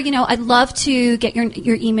to her, I'd love to get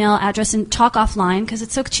your email address and talk offline, because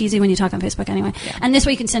it's so cheesy when you talk on Facebook anyway. Yeah. And this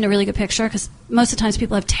way you can send a really good picture, because most of the times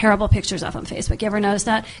people have terrible pictures up on Facebook. You ever notice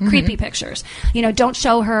that? Mm-hmm. Creepy pictures. Don't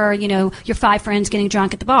show her, your 5 friends getting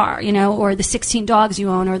drunk at the bar, or the 16 dogs you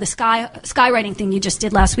own, or the skywriting thing you just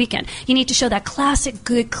did last weekend. You need to show that classic,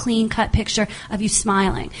 good, clean-cut picture of you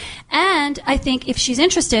smiling. And I think if she's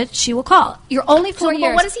interested, she will call. You're only 4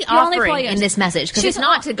 years. But what is he offering in this message? Because it's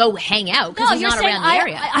not to go hang out, because he's not around the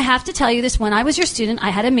area. I have to tell you this. When I was your student, I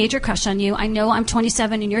had a major crush on you. I know I'm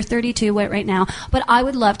 27 and you're 32 right now, but I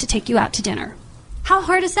would love to take you out to dinner. How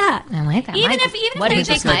hard is that? I like that. Even if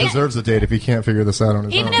this guy deserves a date if he can't figure this out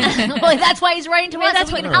on his own. Well, that's why he's writing to us.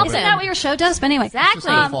 That's what. Isn't that what your show does? But anyway, exactly. It's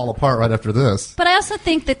going to fall apart right after this. But I also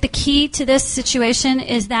think that the key to this situation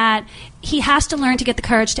is that he has to learn to get the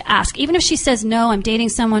courage to ask. Even if she says, no, I'm dating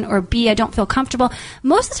someone, or B, I don't feel comfortable,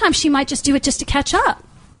 most of the time she might just do it just to catch up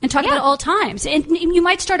and talk about old times. And you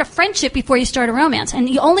might start a friendship before you start a romance. And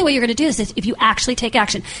the only way you're going to do this is if you actually take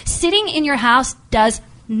action. Sitting in your house does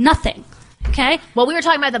nothing. Okay. Well, we were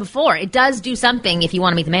talking about that before. It does do something if you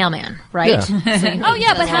want to meet the mailman, right?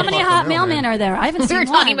 Yeah. But how many hot mailmen are there? I haven't seen one.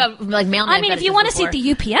 We were talking about mailman. I mean, if you want to see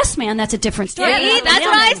the UPS man, that's a different story. Yeah, that's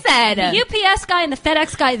what I said. The UPS guy and the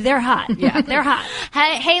FedEx guy, they're hot. Yeah, they're hot.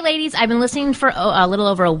 Hey, ladies, I've been listening for a little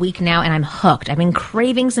over a week now, and I'm hooked. I've been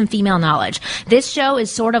craving some female knowledge. This show is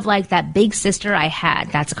sort of like that big sister I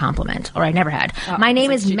had. That's a compliment, or I never had. My name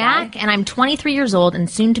is Mac, and I'm 23 years old and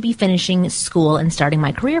soon to be finishing school and starting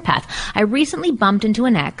my career path. I recently bumped into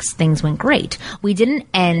an ex. Things went great. We didn't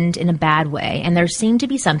end in a bad way, and there seemed to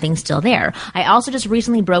be something still there. I also just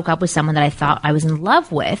recently broke up with someone that I thought I was in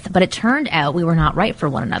love with, but it turned out we were not right for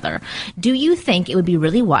one another. Do you think it would be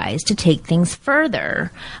really wise to take things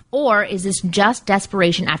further, or is this just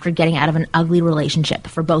desperation after getting out of an ugly relationship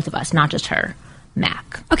for both of us, not just her?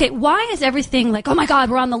 Mac. Okay, why is everything like, oh my God,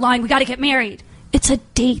 we're on the line, we got to get married? It's a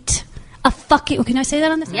date. Can I say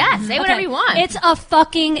that on this? Yeah, say whatever you want. It's a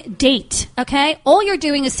fucking date, okay? All you're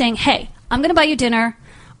doing is saying, hey, I'm going to buy you dinner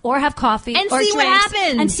or have coffee and or see drinks what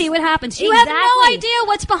happens. And see what happens. Exactly. You have no idea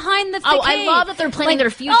what's behind the facade. Oh, I love that they're planning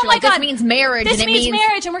their future. Oh my God. This means marriage. This means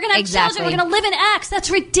marriage, and we're going to have children. We're going to live in X.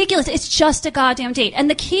 That's ridiculous. It's just a goddamn date. And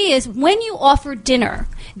the key is when you offer dinner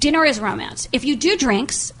is romance. If you do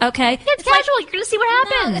drinks, okay? Yeah, it's casual. You're going to see what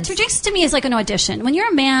happens. Drinks to me is like an audition. When you're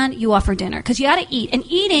a man, you offer dinner because you got to eat. And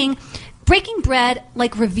eating... Breaking bread,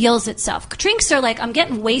 reveals itself. Drinks are I'm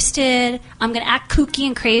getting wasted. I'm going to act kooky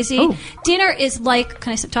and crazy. Ooh. Dinner is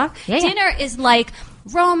can I talk? Yeah. Dinner is like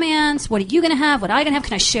romance. What are you going to have? What am I going to have?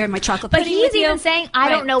 Can I share my chocolate pudding with you? But he's even saying, I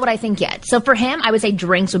don't know what I think yet. So for him, I would say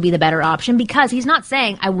drinks would be the better option because he's not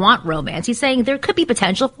saying I want romance. He's saying there could be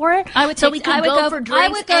potential for it. I would go for drinks. I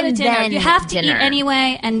would go to dinner. You have to eat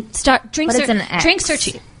anyway and start drinks. Drinks are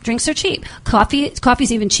cheap. Drinks are cheap.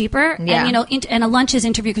 Coffee's even cheaper. Yeah. And and a lunch is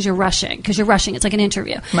interview because you're rushing. It's like an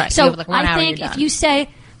interview. Right. So I think if you say,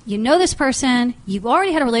 you know this person, you've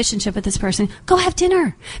already had a relationship with this person, go have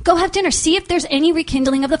dinner. See if there's any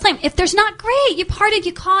rekindling of the flame. If there's not, great. You parted,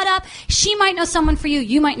 you caught up. She might know someone for you.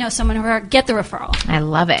 You might know someone for her. Get the referral. I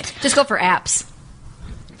love it. Just go for apps.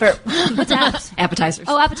 What's apps? Appetizers.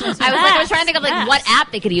 Oh, appetizers. I was trying to think of what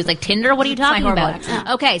app they could use, like Tinder. What are you talking about?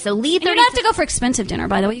 Okay, so Lee 30. You don't have to go for expensive dinner,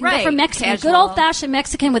 by the way. You can go for Mexican. Casual. Good old-fashioned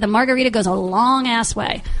Mexican with a margarita goes a long-ass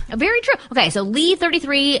way. Very true. Okay, so Lee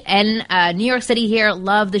 33 and New York City here,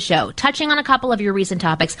 love the show. Touching on a couple of your recent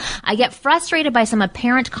topics, I get frustrated by some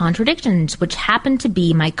apparent contradictions, which happen to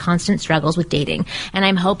be my constant struggles with dating, and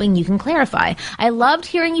I'm hoping you can clarify. I loved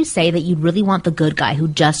hearing you say that you really want the good guy who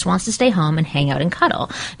just wants to stay home and hang out and cuddle.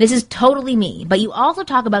 This is totally me, but you also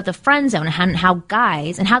talk about the friend zone and how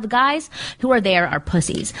the guys who are there are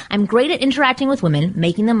pussies. I'm great at interacting with women,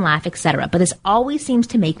 making them laugh, etc., but this always seems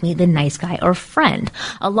to make me the nice guy or friend.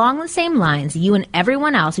 Along the same lines, you and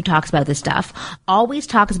everyone else who talks about this stuff always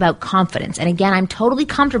talks about confidence, and again, I'm totally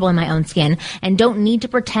comfortable in my own skin and don't need to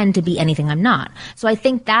pretend to be anything I'm not. So I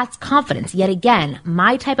think that's confidence. Yet again,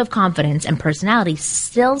 my type of confidence and personality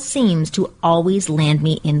still seems to always land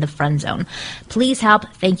me in the friend zone. Please help.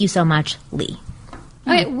 Thank you so much, Lee.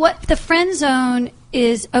 Okay, what the friend zone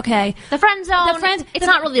is? Okay, the friend zone. It's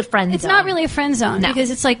not really a friend zone. It's not really a friend zone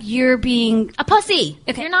because it's like you're being a pussy.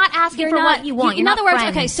 Okay. You're not asking for what you want. In other words,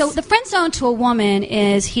 okay, so the friend zone to a woman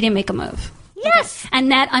is he didn't make a move. Yes. Okay.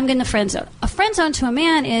 And that I'm going to friend zone. A friend zone to a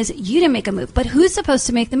man is you didn't make a move. But who's supposed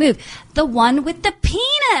to make the move? The one with the penis.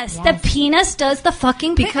 Yes. The penis does the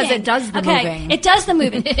fucking picking. Because it does the moving. It does the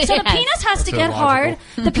moving. So the penis has to get hard.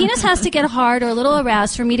 The penis has to get hard or a little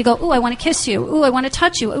aroused for me to go, ooh, I want to kiss you. Ooh, I want to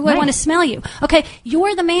touch you. Ooh, I want to smell you. Okay,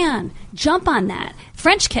 you're the man. Jump on that.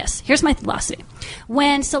 French kiss. Here's my philosophy.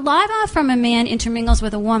 When saliva from a man intermingles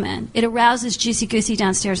with a woman, it arouses juicy-goosey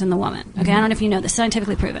downstairs in the woman. Okay, I don't know if you know this.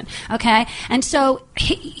 Scientifically proven. Okay? And so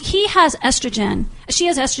he has estrogen. She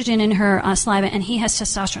has estrogen in her saliva, and he has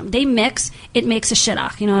testosterone. They mix. It makes a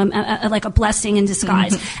shidduch, like a blessing in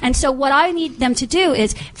disguise. And so what I need them to do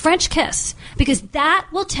is French kiss, because that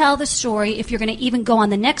will tell the story if you're going to even go on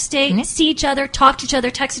the next date, see each other, talk to each other,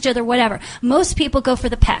 text each other, whatever. Most people go for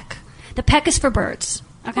the peck. The peck is for birds.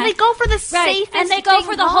 Okay? Well, they go for the safest and they go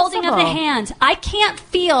for the holding of the hand. I can't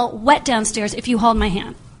feel wet downstairs if you hold my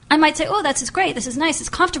hand. I might say, oh, this is great, this is nice, it's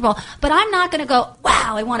comfortable, but I'm not going to go,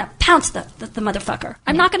 wow, I want to pounce the motherfucker.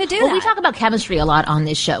 I'm not going to do that. Well, we talk about chemistry a lot on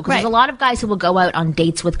this show, because there's a lot of guys who will go out on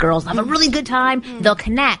dates with girls, have a really good time, they'll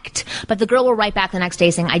connect, but the girl will write back the next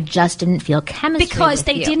day saying, I just didn't feel chemistry because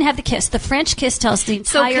they you. Didn't have the kiss. The French kiss tells the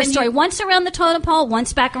entire story. Once around the totem pole,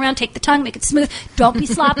 once back around, take the tongue, make it smooth, don't be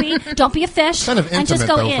sloppy, don't be a fish, kind of intimate, and just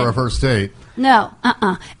go in. For a first date. No,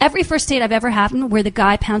 Every first date I've ever had where the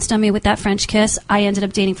guy pounced on me with that French kiss, I ended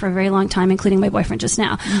up dating for a very long time, including my boyfriend just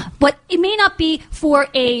now. But it may not be for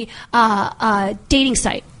a dating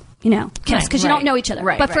site. Kiss, because you don't know each other.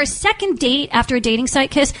 But for a second date after a dating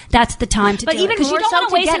site kiss, that's the time to do it. Because you don't want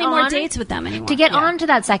to waste any more dates with them anymore. To get on to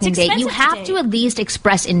that second date, you have to at least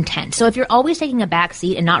express intent. So if you're always taking a back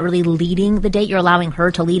seat and not really leading the date, you're allowing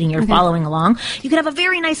her to lead and you're following along, you can have a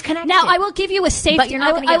very nice connection. Now, I will give you a safety. But you're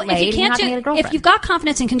not going to get laid, you're not going to get a girlfriend. If you've got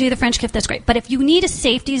confidence and can do the French kiss, that's great. But if you need a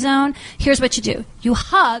safety zone, here's what you do. You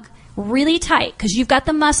hug really tight because you've got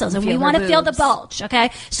the muscles and we want to feel the bulge, okay?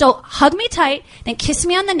 So hug me tight, then kiss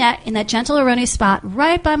me on the neck in that gentle erroneous spot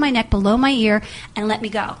right by my neck below my ear and let me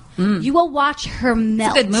go. You will watch her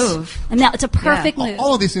melt. It's a good move. It's a perfect move.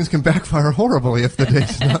 All of these things can backfire horribly if the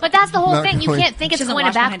date's not. But that's the whole thing. You can't think it's going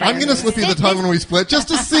to backfire. I'm going to slip you the tongue when we split just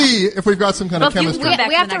to see if we've got some kind of chemistry.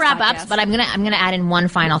 We have to wrap up, but I'm gonna add in one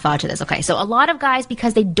final thought to this. Okay, so a lot of guys,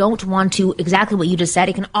 because they don't want to, exactly what you just said,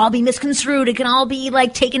 it can all be misconstrued. It can all be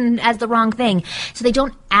like taken as the wrong thing. So they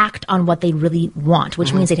don't act on what they really want,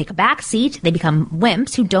 which means they take a back seat. They become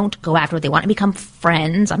wimps who don't go after what they want and become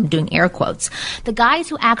friends. I'm doing air quotes. The guys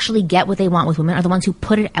who actually get what they want with women are the ones who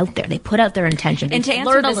put it out there. They put out their intention. And to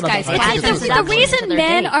answer this guy's question, the reason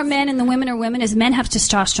men are men and the women are women is men have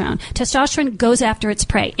testosterone. Testosterone goes after its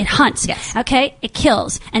prey. It hunts. Yes. Okay? It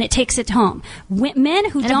kills and it takes it home. Men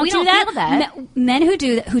who don't do that, men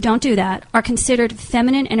who don't do that are considered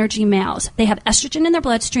feminine energy males. They have estrogen in their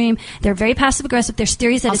bloodstream. They're very passive aggressive. There's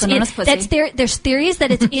theories that there's theories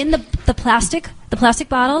that it's in the plastic the plastic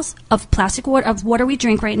bottles of plastic water, of water we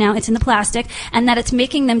drink right now. It's in the plastic, and that it's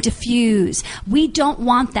making them diffuse. We don't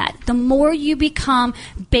want that. The more you become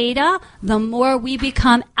beta, the more we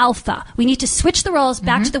become alpha. We need to switch the roles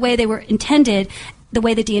back to the way they were intended, the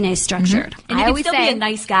way the DNA is structured. And you can still be a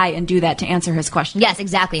nice guy and do that to answer his question. Yes,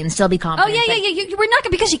 exactly, and still be confident. Oh, yeah. We're not,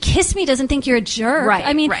 because you kiss me doesn't think you're a jerk. Right,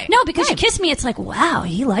 I mean, right. no, because you kiss me, it's like, wow,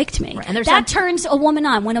 he liked me. Right, and that turns a woman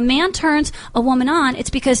on. When a man turns a woman on, it's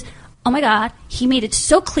because, oh my God, he made it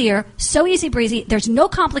so clear, so easy breezy. There's no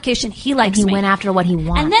complication. He likes me. He went after what he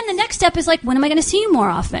wants. And then the next step is like, when am I going to see you more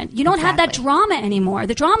often? You don't have that drama anymore.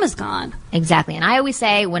 The drama's gone. Exactly. And I always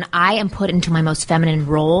say, when I am put into my most feminine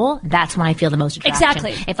role, that's when I feel the most attraction.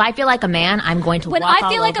 Exactly. If I feel like a man, I'm going to when walk I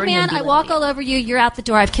feel all like over a man, you I walk all over you. You're out the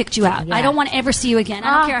door. I've kicked you out. Yeah. I don't want to ever see you again.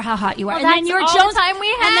 I don't care how hot you are. Well, and then you're all the time we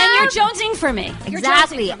have. And then you're jonesing for me.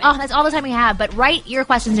 Exactly. That's all the time we have. But write your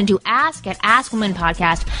questions into Ask at Ask Women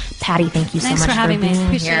Podcast. Patty, thank you so much for having me.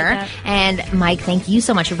 Appreciate here. That. And Mike, thank you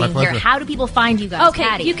so much for being here. How do people find you guys? Okay,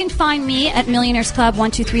 Patty? You can find me at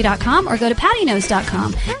millionairesclub123.com or go to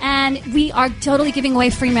pattyknows.com. And we are totally giving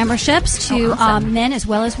away free memberships to men as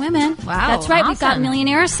well as women. Wow. That's right. Awesome. We've got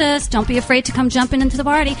Millionaire Assist. Don't be afraid to come jumping into the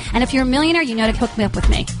party. And if you're a millionaire, you know to hook me up with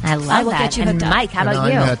me. I love I will that. get you hooked and Mike, how about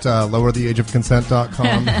you? I'm at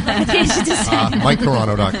lowertheageofconsent.com.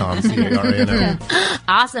 MikeTorano.com. CARANO.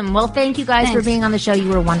 Awesome. Well, thank you guys for being on the show. You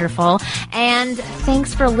were wonderful. And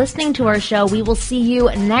thanks for listening to our show. We will see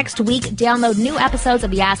you next week. Download new episodes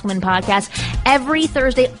of the Ask Women podcast every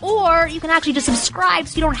Thursday, or you can actually just subscribe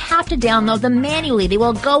so you don't have to download them manually. They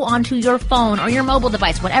will go onto your phone or your mobile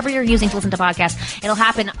device, whatever you're using to listen to podcasts. It'll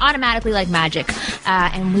happen automatically like magic.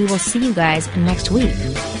 And we will see you guys next week.